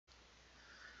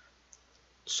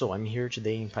So I'm here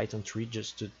today in Python 3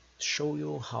 just to show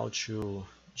you how to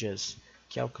just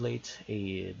calculate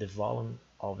the volume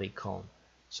of a cone.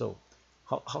 So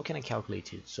how can I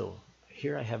calculate it? So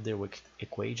here I have the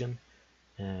equation.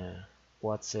 Uh,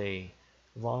 what's a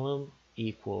volume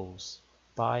equals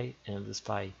pi, and this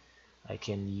pi I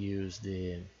can use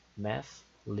the math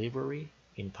library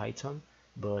in Python,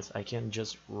 but I can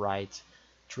just write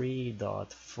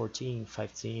 3.14,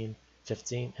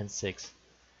 15, and 6,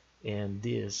 and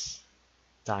this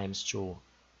times 2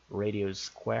 radius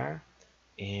square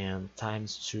and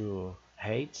times 2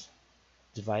 height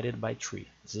divided by 3.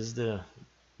 This is the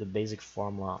basic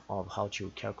formula of how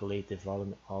to calculate the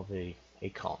volume of a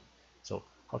cone. So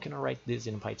how can I write this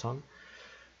in Python?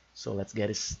 So let's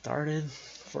get it started.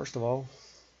 First of all,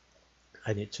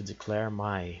 I need to declare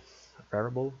my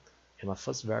variable, and my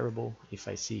first variable, if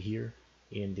I see here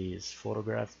in this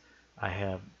photograph, I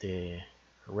have the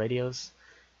radius,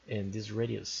 and this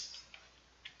radius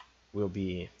will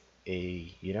be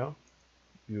a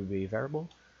will be a variable.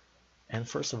 And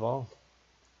first of all,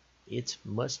 it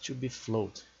must to be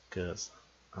float, because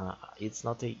it's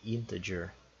not a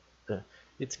integer.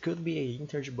 It could be a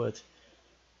integer, but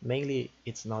mainly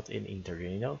it's not an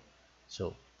integer.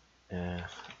 So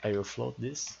I will float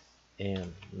this,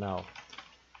 and now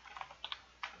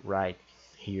write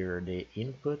here the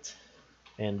input,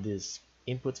 and this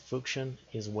input function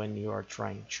is when you are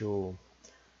trying to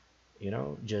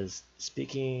just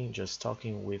speaking, just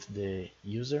talking with the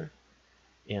user.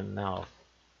 And now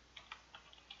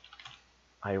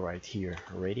I write here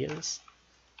radius,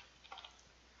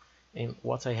 and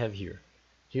what I have here,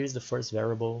 here's the first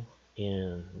variable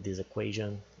in this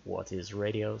equation, what is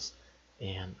radius,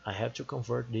 and I have to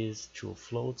convert this to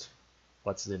float.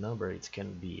 What's the number? It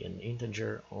can be an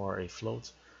integer or a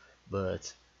float,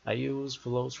 but I use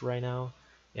floats right now.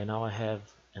 And now I have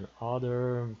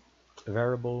another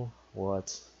variable,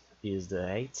 what is the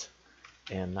height,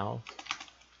 and now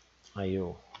I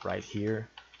will write here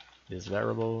this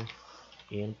variable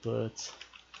input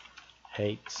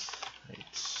height.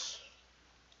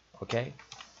 Okay,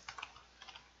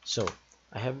 so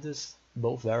I have this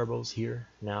both variables here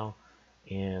now,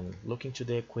 and looking to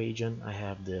the equation, I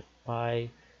have the pi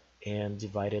and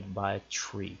divided by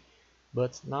 3,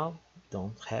 but now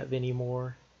don't have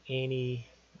anymore any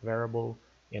variable,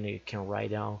 and you can write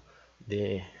down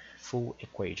the full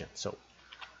equation. So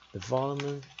the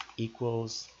volume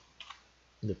equals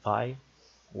the pi,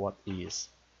 what is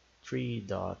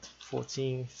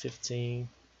 3.14, 15,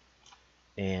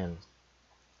 and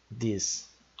this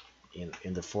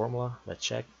in the formula, let's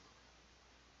check,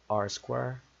 r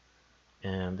square,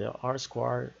 and the r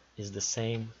square is the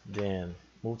same, then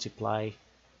multiply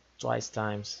twice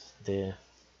times the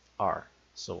r,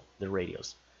 so the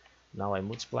radius. Now I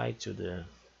multiply to the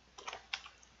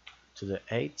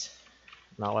 8.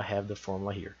 Now I have the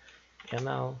formula here, and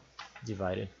now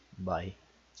divided by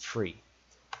 3.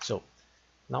 So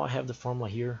now I have the formula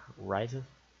here right,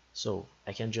 so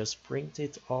I can just print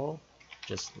it all.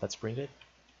 Let's print it.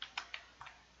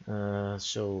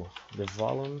 So the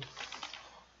volume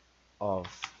of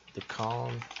the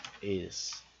cone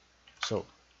is, so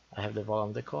I have the volume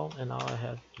of the cone, and now I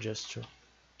have just to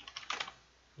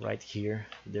write here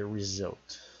the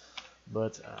result,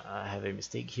 but I have a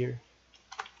mistake here.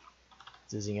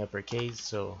 It's using uppercase,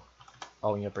 so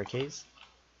all in uppercase.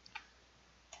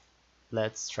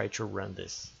 Let's try to run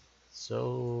this.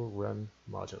 So run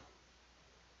module.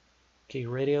 Okay,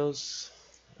 radius,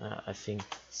 I think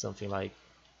something like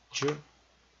 2,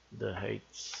 the height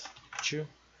 2,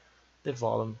 the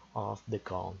volume of the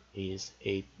cone is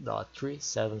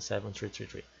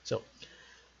 8.377333. So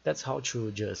that's how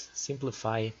to just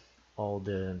simplify all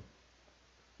the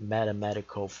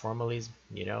mathematical formalism,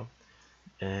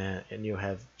 and you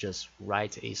have just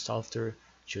write a software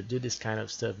to do this kind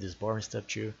of stuff, this boring stuff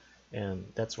too, and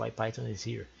that's why Python is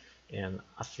here. And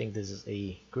I think this is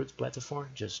a good platform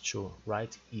just to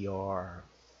write your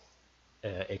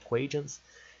equations,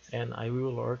 and I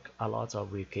will work a lot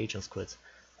of equations, but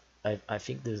I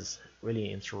think this is really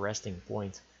interesting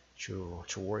point to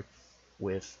work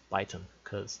with Python,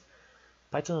 because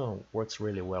Python works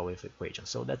really well with equations.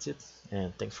 So that's it,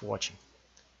 and thanks for watching.